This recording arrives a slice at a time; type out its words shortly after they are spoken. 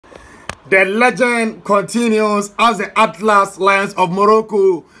The legend continues as the Atlas Lions of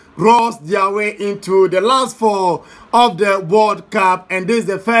Morocco roars their way into the last four of the World Cup, and this is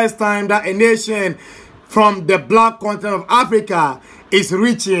the first time that a nation from the black continent of Africa is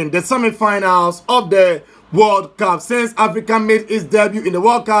reaching the semi-finals of the World Cup since Africa made its debut in the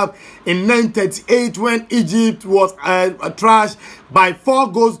World Cup in 1938 when Egypt was trashed by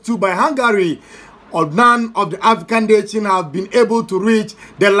 4-2 by Hungary. Or none of the African nations have been able to reach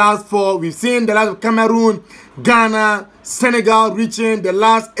the last four. We've seen the last of Cameroon, Ghana, Senegal reaching the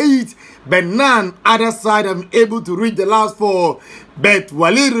last 8, but none other side have been able to reach the last four. But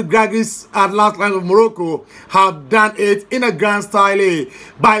Walid Regragui's Atlas Lions of Morocco have done it in a grand style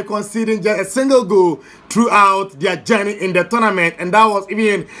by conceding just a single goal throughout their journey in the tournament, and that was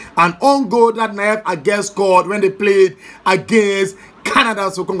even an own goal that Naif Aguerd scored when they played against Canada.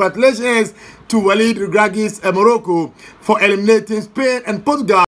 So congratulations to Walid Regragui's Morocco for eliminating Spain and Portugal.